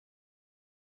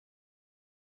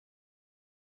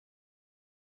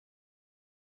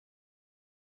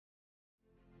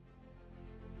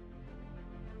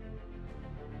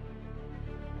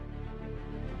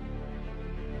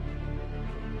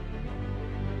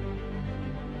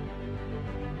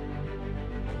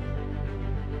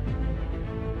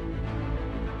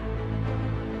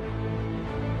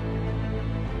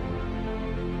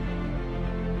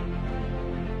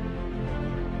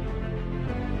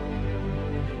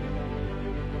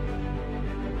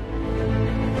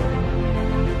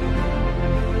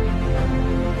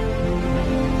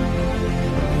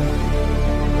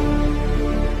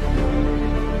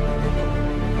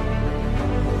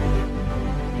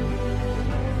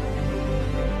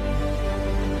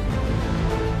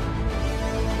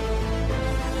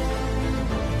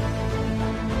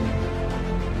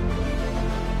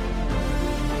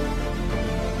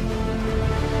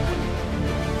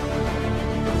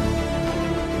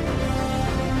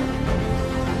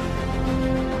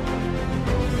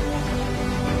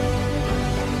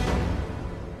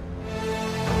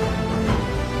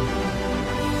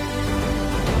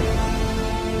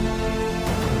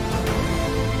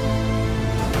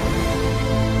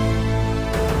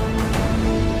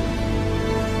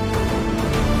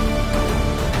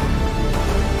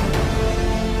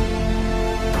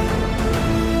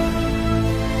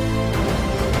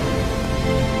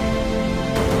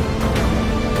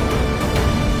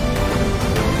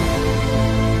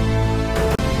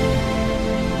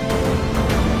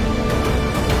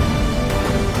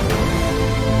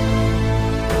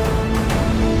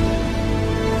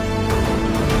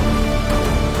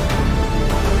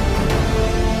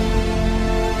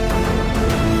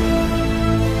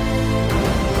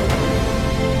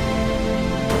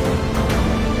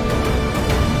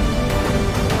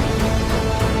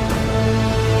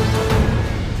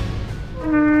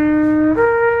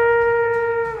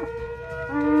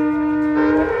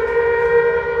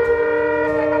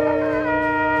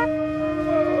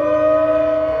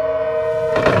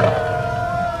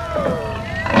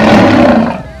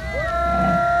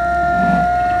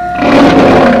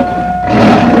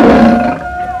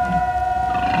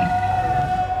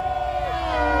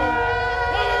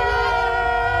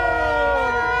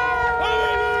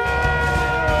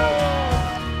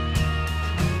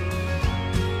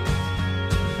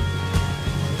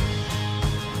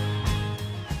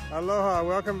Aloha,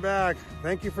 welcome back.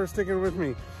 Thank you for sticking with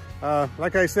me.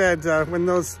 Like I said, when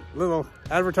those little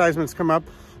advertisements come up,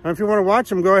 if you want to watch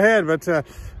them, go ahead. But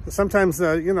sometimes,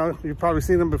 you know, you've probably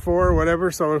seen them before or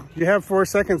whatever. So you have 4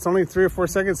 seconds, only 3 or 4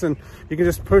 seconds, and you can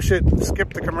just push it,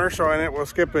 skip the commercial, and it will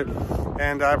skip it.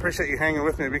 And I appreciate you hanging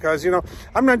with me because, you know,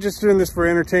 I'm not just doing this for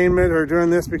entertainment or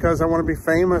doing this because I want to be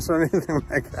famous or anything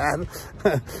like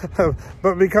that.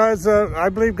 But because I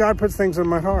believe God puts things in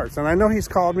my heart. And I know He's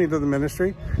called me to the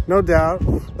ministry, no doubt.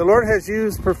 The Lord has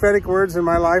used prophetic words in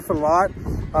my life a lot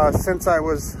since I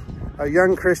was a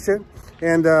young Christian.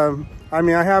 And I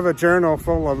mean, I have a journal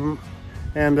full of them,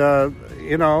 and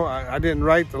you know, I didn't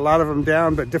write a lot of them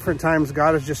down, but different times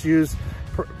God has just used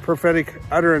prophetic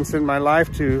utterance in my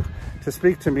life to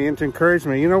speak to me and to encourage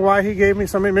me. You know why He gave me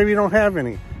something? Maybe you don't have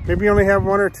any. Maybe you only have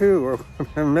 1 or 2,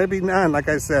 or maybe none, like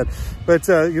I said. But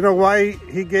you know why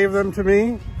He gave them to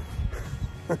me?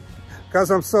 Because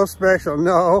I'm so special?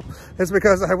 No, it's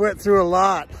because I went through a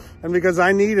lot. And because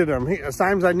I needed them. At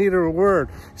times I needed a word.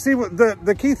 See,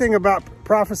 the key thing about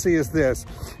prophecy is this,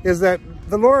 is that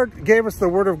the Lord gave us the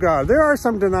word of God. There are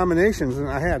some denominations, and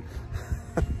I had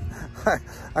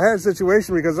a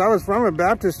situation because I was from a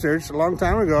Baptist church a long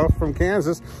time ago from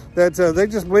Kansas that they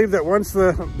just believed that once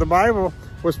the Bible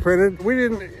was printed, we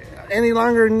didn't any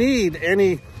longer need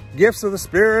any gifts of the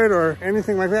Spirit or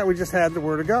anything like that. We just had the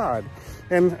word of God.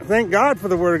 And thank God for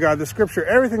the word of God, the scripture.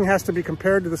 Everything has to be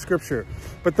compared to the scripture.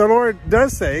 But the Lord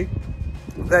does say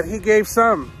that He gave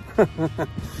some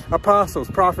apostles,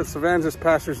 prophets, evangelists,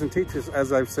 pastors, and teachers,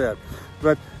 as I've said.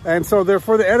 And so they're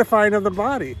for the edifying of the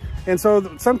body. And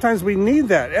so sometimes we need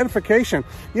that edification.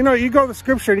 You know, you go to the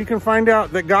scripture and you can find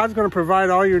out that God's going to provide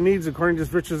all your needs according to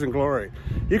His riches and glory.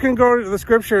 You can go to the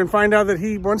scripture and find out that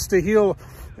He wants to heal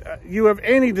you of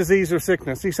any disease or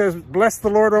sickness. He says, bless the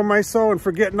Lord, O my soul, and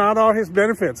forget not all His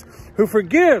benefits, who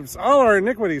forgives all our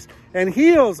iniquities and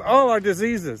heals all our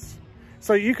diseases.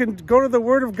 So you can go to the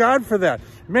word of God for that.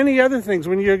 Many other things,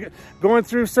 when you're going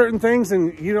through certain things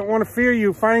and you don't want to fear,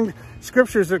 you find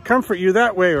scriptures that comfort you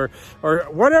that way, or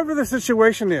whatever the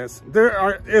situation is,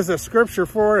 is a scripture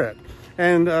for it.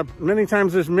 And many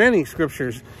times there's many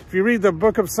scriptures. If you read the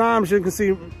book of Psalms, you can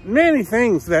see many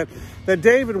things that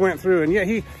David went through. And yet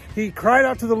he cried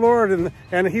out to the Lord,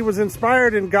 and he was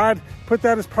inspired, and God put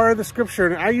that as part of the scripture.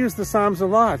 And I use the Psalms a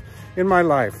lot in my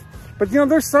life. But, you know,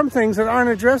 there's some things that aren't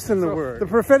addressed in the word. The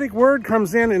prophetic word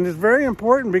comes in and is very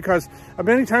important because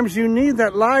many times you need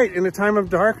that light in a time of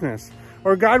darkness.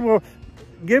 Or God will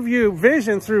give you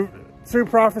vision through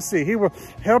prophecy. He will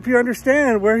help you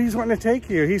understand where He's wanting to take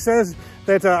you. He says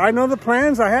that I know the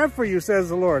plans I have for you, says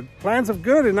the Lord. Plans of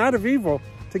good and not of evil,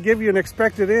 to give you an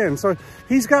expected end. So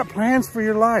He's got plans for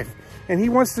your life, and He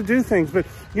wants to do things. But,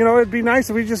 you know, it'd be nice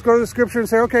if we just go to the scripture and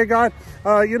say, okay, God,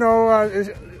 you know,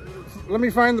 let me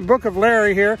find the book of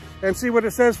Larry here and see what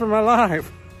it says for my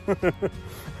life.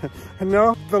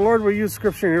 No, the Lord will use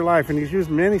scripture in your life, and He's used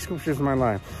many scriptures in my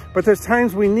life. But there's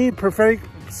times we need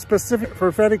specific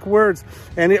prophetic words,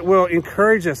 and it will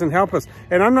encourage us and help us.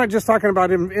 And I'm not just talking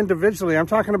about individually, I'm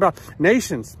talking about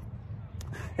nations.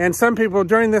 And some people,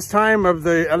 during this time of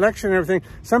the election and everything,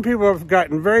 some people have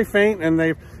gotten very faint, and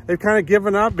they've kind of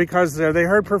given up because they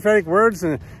heard prophetic words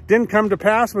and it didn't come to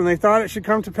pass when they thought it should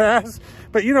come to pass.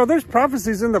 But, you know, there's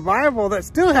prophecies in the Bible that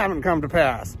still haven't come to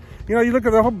pass. You know, you look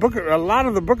at the whole book, a lot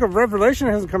of the book of Revelation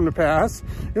hasn't come to pass.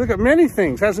 You look at many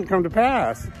things, hasn't come to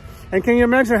pass. And can you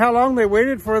imagine how long they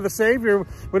waited for the Savior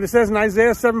when it says in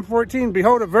Isaiah 7:14,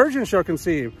 behold, a virgin shall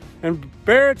conceive and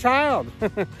bear a child,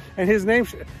 and his name,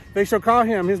 they shall call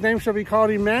him, his name shall be called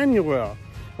Emmanuel.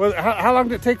 Well, how long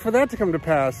did it take for that to come to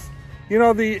pass? You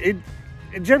know, the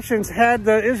Egyptians had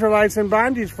the Israelites in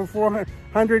bondage for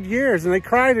 400 years, and they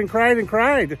cried and cried and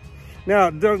cried.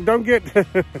 Now, don't get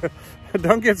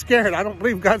don't get scared. I don't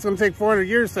believe God's going to take 400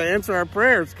 years to answer our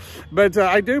prayers. But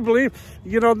I do believe,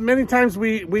 you know, many times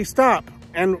we stop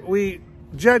and we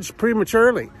judge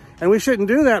prematurely. And we shouldn't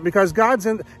do that because God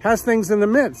has things in the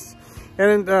midst.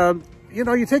 And, you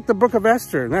know, you take the book of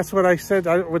Esther, and that's what I said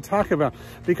I would talk about.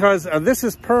 Because this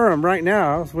is Purim right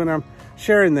now when I'm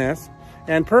sharing this.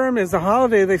 And Purim is the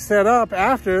holiday they set up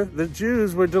after the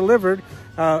Jews were delivered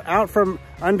out from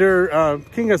under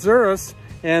King Ahasuerus.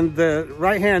 And the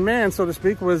right-hand man, so to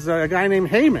speak, was a guy named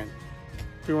Haman.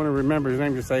 If you want to remember his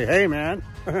name, just say, hey, man.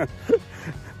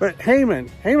 But Haman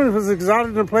was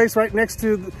exalted in a place right next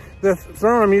to the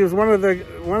throne. He was one of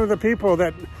the people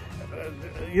that,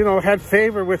 you know, had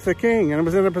favor with the king and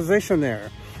was in a position there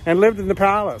and lived in the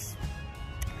palace.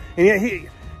 And yet he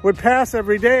would pass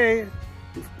every day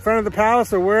in front of the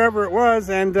palace or wherever it was,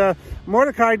 and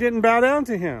Mordecai didn't bow down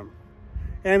to him.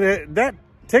 And that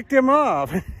ticked him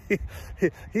off.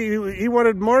 he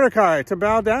wanted Mordecai to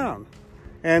bow down.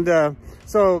 And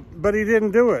but he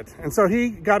didn't do it. And so he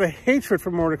got a hatred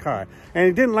for Mordecai, and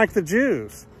he didn't like the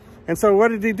Jews. And so what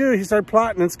did he do? He started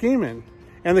plotting and scheming.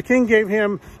 And the king gave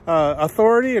him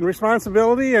authority and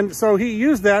responsibility, and so he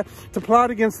used that to plot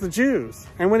against the Jews.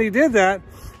 And when he did that,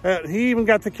 he even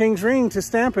got the king's ring to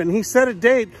stamp it, and he set a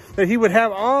date that he would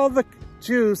have all the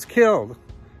Jews killed.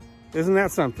 Isn't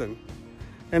that something?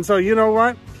 And so you know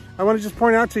what? I want to just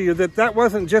point out to you that that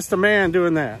wasn't just a man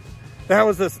doing that. That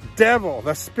was this devil,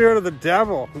 the spirit of the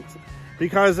devil.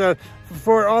 Because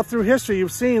for all through history,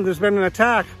 you've seen there's been an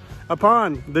attack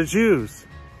upon the Jews.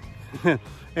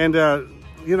 And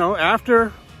you know,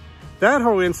 after that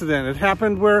whole incident, it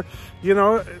happened where, you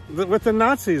know, with the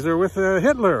Nazis or with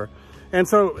Hitler. And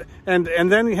so, and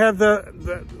then you have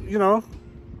the you know,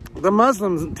 the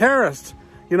Muslims, terrorists,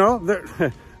 you know,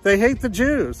 they hate the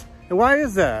Jews. And why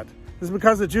is that? Is it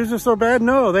because the Jews are so bad?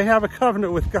 No, they have a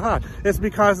covenant with God. It's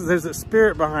because there's a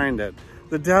spirit behind it,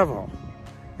 the devil.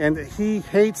 And he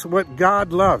hates what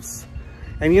God loves.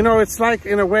 And you know, it's like,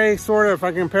 in a way, sort of, if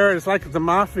I compare it, it's like the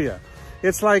mafia.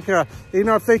 It's like, you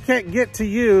know, if they can't get to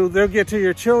you, they'll get to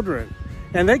your children.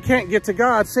 And they can't get to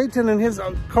God. Satan and his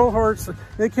cohorts,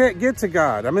 they can't get to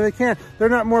God. I mean, they can't. They're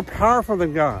not more powerful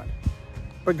than God.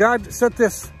 But God set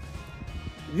this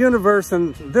universe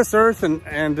and this earth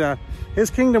and his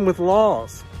kingdom with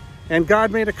laws. And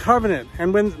God made a covenant.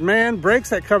 And when man breaks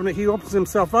that covenant, he opens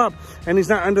himself up. And he's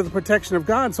not under the protection of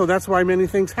God. So that's why many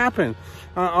things happen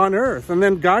on earth. And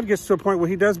then God gets to a point where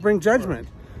he does bring judgment.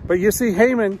 But you see,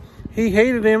 Haman, he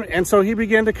hated him, and so he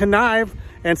began to connive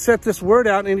and set this word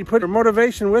out, and he put a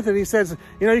motivation with it. He says,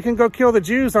 you know, you can go kill the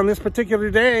Jews on this particular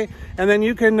day, and then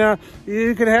you can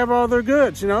have all their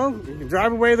goods, you know. You can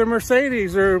drive away their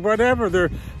Mercedes or whatever,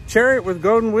 their chariot with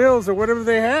golden wheels or whatever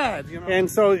they had, you know.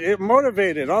 And so it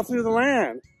motivated all through the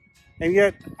land. And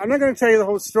yet, I'm not going to tell you the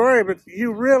whole story, but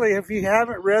you really, if you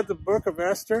haven't read the book of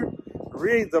Esther,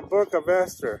 read the book of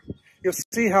Esther. You'll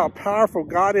see how powerful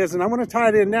God is. And I want to tie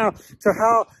it in now to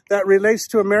how that relates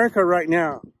to America right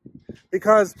now.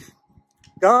 Because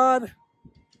God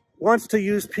wants to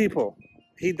use people.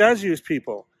 He does use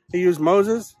people. He used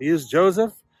Moses. He used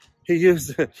Joseph. He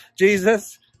used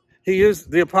Jesus. He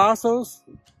used the apostles,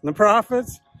 the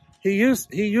prophets. He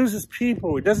uses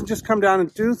people. He doesn't just come down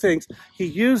and do things. He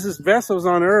uses vessels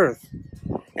on earth.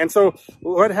 And so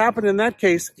what happened in that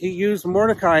case, he used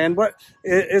Mordecai. And what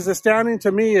is astounding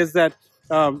to me is that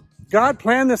God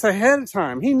planned this ahead of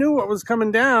time. He knew what was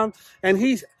coming down. And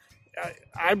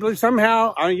I believe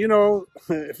somehow, you know,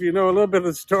 if you know a little bit of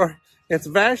the story, it's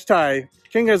Vashti,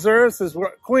 King Ahasuerus'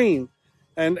 queen.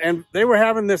 And they were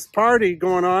having this party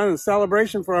going on and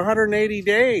celebration for 180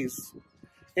 days.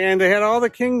 And they had all the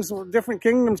kings, different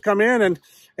kingdoms come in.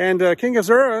 And King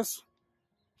Ahasuerus,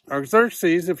 or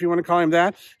Xerxes, if you want to call him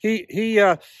that, he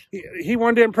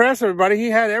wanted to impress everybody. He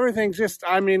had everything just,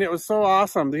 I mean, it was so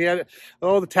awesome. He had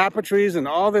all the tapestries and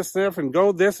all this stuff and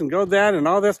gold this and gold that and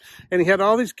all this. And he had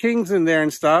all these kings in there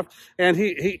and stuff. And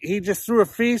he just threw a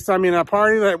feast, I mean, a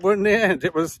party that wouldn't end.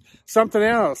 It was something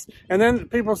else. And then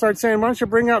people started saying, why don't you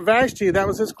bring out Vashti? That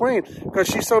was his queen, because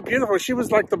she's so beautiful. She was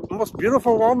like the most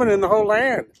beautiful woman in the whole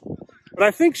land. But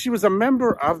I think she was a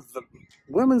member of the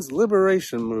women's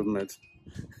liberation movement.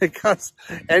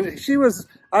 And she was,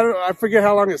 I forget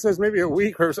how long it says, maybe a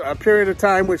week or a period of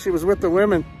time when she was with the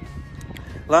women.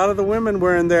 A lot of the women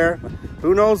were in there.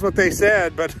 Who knows what they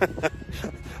said, but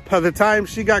by the time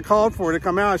she got called for to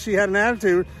come out, she had an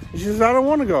attitude. She says, I don't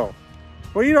want to go.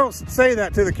 Well, you don't say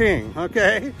that to the king,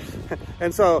 okay?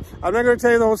 And so I'm not going to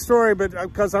tell you the whole story, but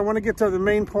because I want to get to the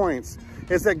main points,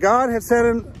 is that God had set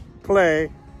in play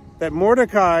that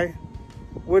Mordecai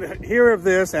would hear of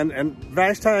this, and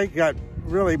Vashti got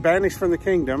really banished from the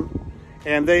kingdom.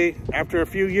 And they, after a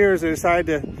few years, they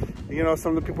decided to, you know,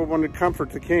 some of the people wanted to comfort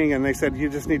the king, and they said, you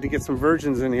just need to get some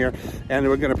virgins in here, and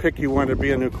we're going to pick you one to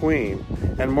be a new queen.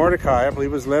 And Mordecai, I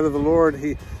believe, was led of the Lord.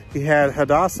 He had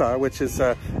Hadassah, which is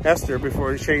Esther,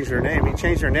 before he changed her name. He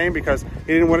changed her name because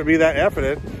he didn't want to be that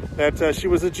evident that she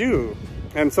was a Jew.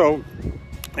 And so,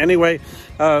 anyway,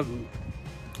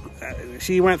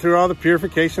 she went through all the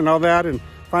purification and all that, and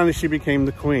finally she became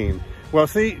the queen. Well,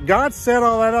 see, God set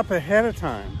all that up ahead of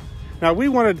time. Now, we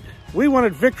wanted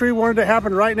victory, wanted to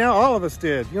happen right now. All of us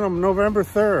did, you know, November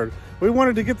 3rd. We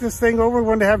wanted to get this thing over,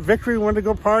 wanted to have victory, wanted to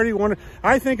go party.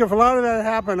 I think if a lot of that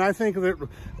happened, I think that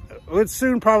we'd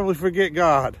soon probably forget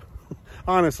God.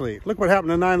 Honestly, look what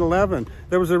happened to 9/11.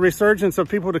 There was a resurgence of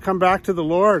people to come back to the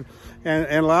Lord. And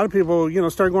a lot of people, you know,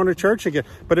 started going to church again.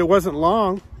 But it wasn't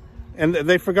long, and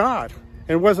they forgot.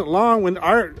 And it wasn't long when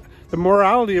the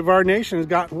morality of our nation has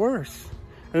gotten worse.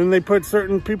 And then they put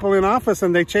certain people in office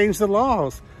and they changed the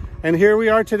laws. And here we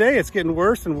are today. It's getting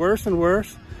worse and worse and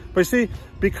worse. But see,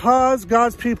 because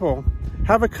God's people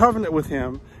have a covenant with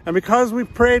him, and because we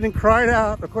prayed and cried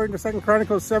out, according to 2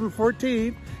 Chronicles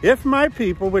 7:14, if my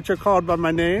people, which are called by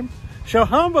my name, shall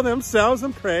humble themselves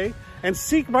and pray and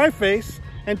seek my face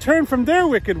and turn from their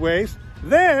wicked ways,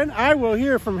 then I will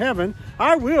hear from heaven,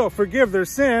 I will forgive their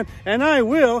sin, and I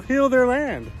will heal their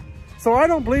land. So I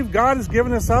don't believe God has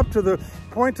given us up to the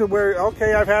point to where,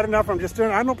 okay, I've had enough, I'm just doing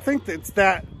it. I don't think it's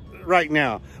that right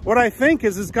now. What I think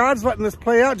is God's letting this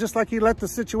play out just like he let the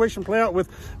situation play out with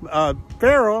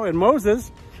Pharaoh and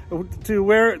Moses, to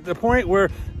where the point where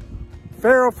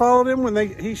Pharaoh followed him when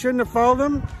he shouldn't have followed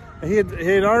him. He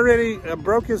had already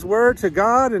broke his word to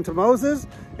God and to Moses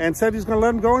and said he's going to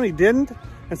let him go, and he didn't.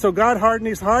 And so God hardened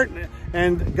his heart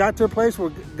and got to a place where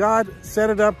God set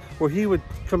it up where he would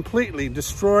completely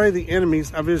destroy the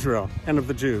enemies of Israel and of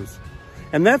the Jews.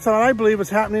 And that's what I believe is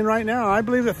happening right now. I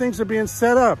believe that things are being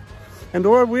set up. And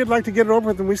Lord, we'd like to get it over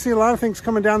with, and we see a lot of things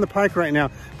coming down the pike right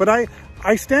now. But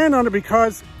I stand on it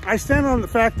because I stand on the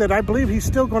fact that I believe he's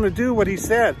still going to do what he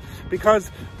said, because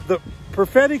the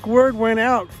prophetic word went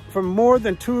out from more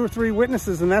than 2 or 3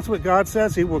 witnesses, and that's what God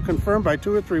says. He will confirm by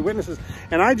 2 or 3 witnesses.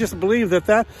 And I just believe that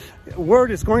that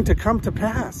word is going to come to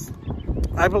pass.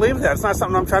 I believe that. It's not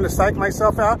something I'm trying to psych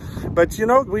myself out, but you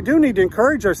know, we do need to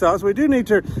encourage ourselves. We do need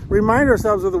to remind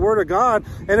ourselves of the word of God.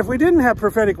 And if we didn't have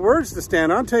prophetic words to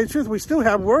stand on, to tell you the truth, we still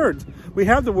have words. We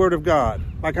have the word of God.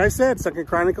 Like I said, 2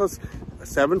 Chronicles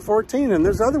 7:14, and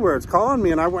there's other words. Call on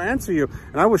me and I will answer you,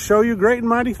 and I will show you great and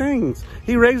mighty things.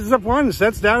 He raises up one,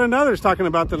 sets down another, talking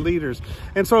about the leaders.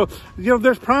 And so, you know,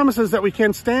 there's promises that we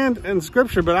can stand in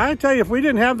Scripture. But I tell you, if we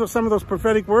didn't have some of those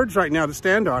prophetic words right now to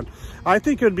stand on, I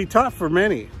think it would be tough for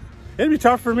many. It'd be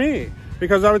tough for me,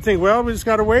 because I would think, well, we just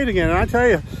got to wait again. And I tell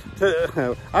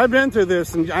you, I've been through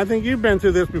this, and I think you've been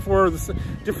through this before.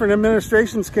 Different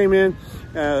administrations came in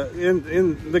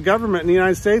the government in the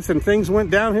United States, and things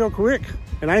went downhill quick.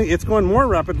 And it's going more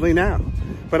rapidly now.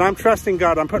 But I'm trusting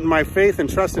God. I'm putting my faith and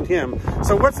trust in him.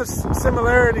 So what's the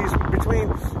similarities between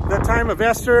the time of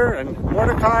Esther and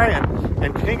Mordecai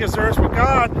and King Ahasuerus? Well,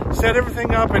 God set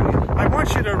everything up, and I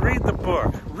want you to read the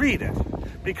book. Read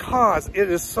it, because it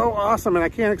is so awesome, and I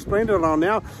can't explain it all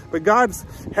now. But God's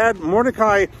had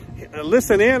Mordecai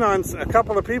listen in on a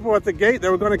couple of people at the gate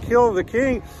that were going to kill the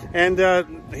king, and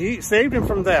he saved him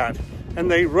from that. And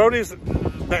they wrote his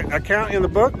account in the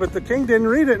book, but the king didn't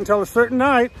read it until a certain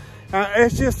night.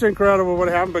 It's just incredible what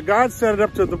happened. But God set it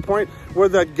up to the point where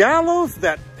the gallows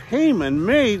that Haman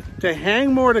made to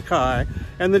hang Mordecai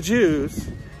and the Jews,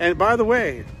 and by the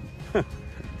way,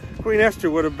 Queen Esther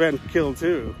would have been killed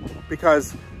too,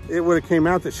 because it would have came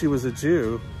out that she was a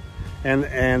Jew, and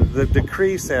the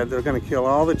decree said they're going to kill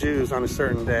all the Jews on a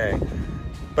certain day.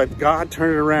 But God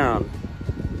turned it around.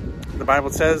 The Bible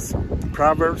says,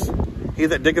 Proverbs, he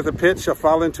that diggeth a pit shall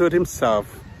fall into it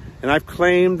himself. And I've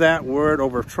claimed that word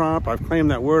over Trump. I've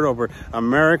claimed that word over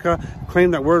America. I've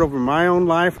claimed that word over my own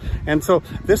life. And so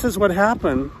this is what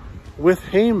happened with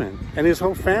Haman and his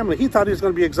whole family. He thought he was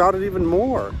going to be exalted even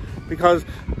more, because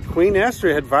Queen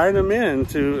Esther had invited him in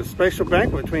to a special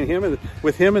banquet between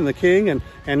with him and the king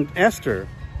and Esther.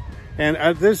 And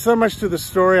there's so much to the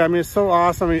story. I mean, it's so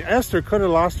awesome. I mean, Esther could have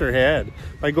lost her head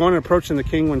by going and approaching the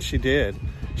king when she did.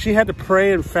 She had to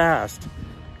pray and fast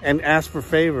and ask for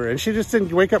favor. And she just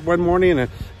didn't wake up one morning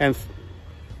and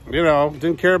you know,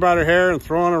 didn't care about her hair and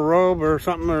throw on a robe or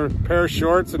something, or a pair of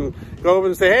shorts, and go over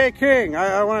and say, hey, king,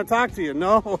 I want to talk to you.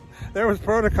 No, there was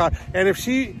protocol. And if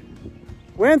she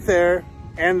went there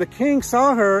and the king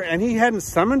saw her and he hadn't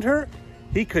summoned her,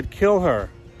 he could kill her.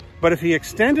 But if he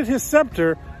extended his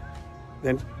scepter,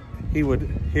 then he would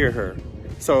hear her.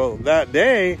 So that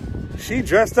day, she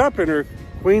dressed up in her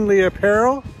queenly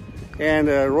apparel and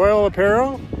royal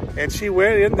apparel, and she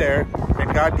went in there,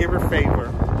 and God gave her favor,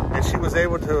 and she was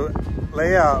able to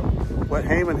lay out what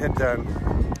Haman had done,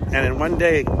 and in one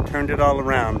day turned it all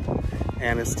around.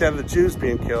 And instead of the Jews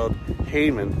being killed,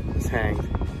 Haman was hanged,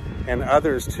 and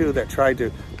others too that tried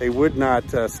to, they would not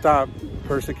stop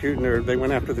persecuting, or they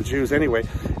went after the Jews anyway,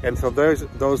 and so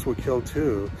those were killed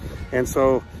too. And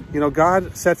so, you know,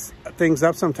 God sets things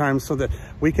up sometimes so that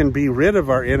we can be rid of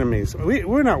our enemies.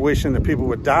 We're not wishing that people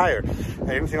would die or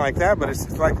anything like that, but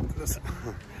it's like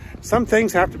some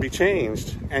things have to be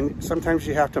changed, and sometimes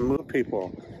you have to move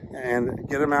people and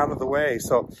get them out of the way.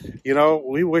 So, you know,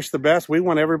 we wish the best. We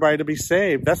want everybody to be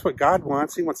saved. That's what God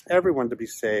wants. He wants everyone to be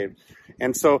saved.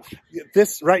 And so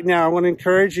this right now, I want to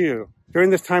encourage you during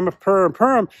this time of Purim.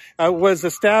 Purim was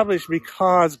established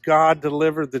because God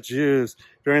delivered the Jews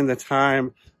during the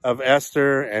time of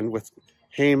Esther and with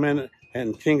Haman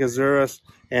and King Azuris.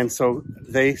 And so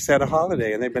they set a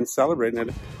holiday, and they've been celebrating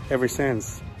it ever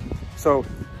since. So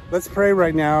let's pray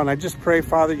right now. And I just pray,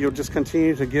 Father, you'll just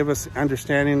continue to give us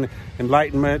understanding,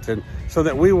 enlightenment, and so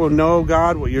that we will know,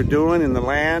 God, what you're doing in the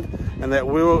land, and that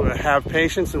we will have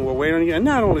patience and we'll wait on you. And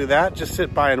not only that, just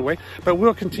sit by and wait, but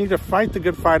we'll continue to fight the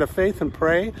good fight of faith and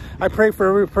pray. I pray for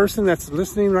every person that's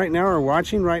listening right now or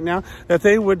watching right now, that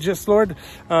they would just, Lord,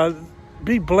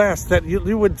 be blessed, that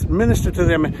you would minister to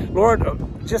them. Lord,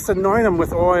 just anoint them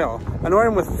with oil, anoint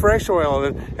them with fresh oil,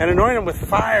 and anoint them with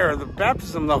fire, the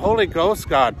baptism, the Holy Ghost,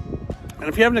 God. And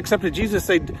if you haven't accepted Jesus,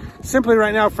 say simply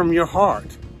right now from your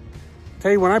heart.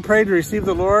 Tell you, when I prayed to receive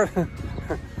the Lord,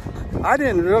 I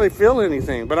didn't really feel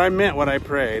anything, but I meant what I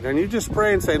prayed. And you just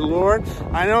pray and say, Lord,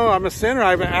 I know I'm a sinner.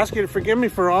 I ask you to forgive me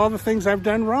for all the things I've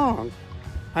done wrong.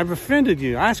 I've offended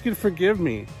you. I ask you to forgive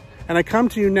me. And I come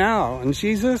to you now. And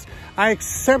Jesus, I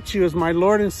accept you as my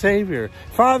Lord and Savior.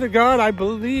 Father God, I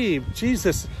believe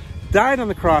Jesus died on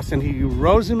the cross and you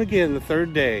rose him again the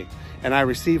third day. And I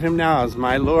receive him now as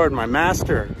my Lord, my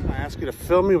Master. I ask you to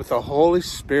fill me with the Holy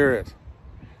Spirit,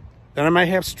 that I might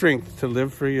have strength to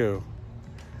live for you.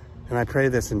 And I pray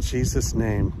this in Jesus'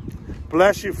 name.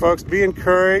 Bless you, folks. Be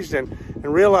encouraged and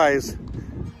realize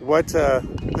what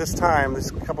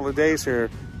this couple of days here,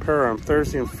 Purim,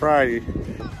 Thursday and Friday,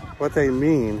 what they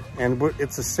mean. And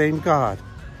it's the same God.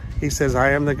 He says,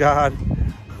 I am the God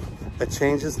that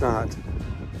changes not.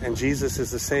 And Jesus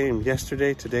is the same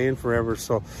yesterday, today, and forever.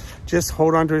 So just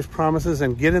hold on to his promises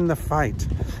and get in the fight.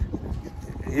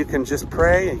 You can just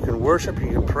pray, you can worship,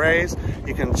 you can praise,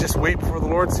 you can just wait for the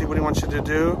Lord, see what he wants you to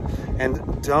do,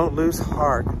 and don't lose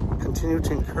heart. Continue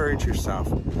to encourage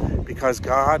yourself, because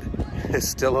God is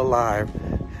still alive.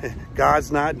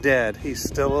 God's not dead, he's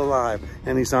still alive,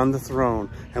 and he's on the throne,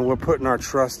 and we're putting our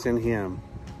trust in him.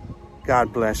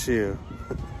 God bless you.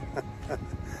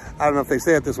 I don't know if they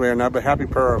say it this way or not, but happy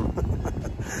Purim.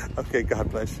 Okay,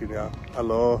 God bless you now.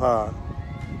 Aloha.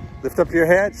 Lift up your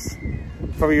heads,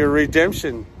 for your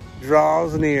redemption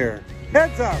draws near.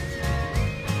 Heads up.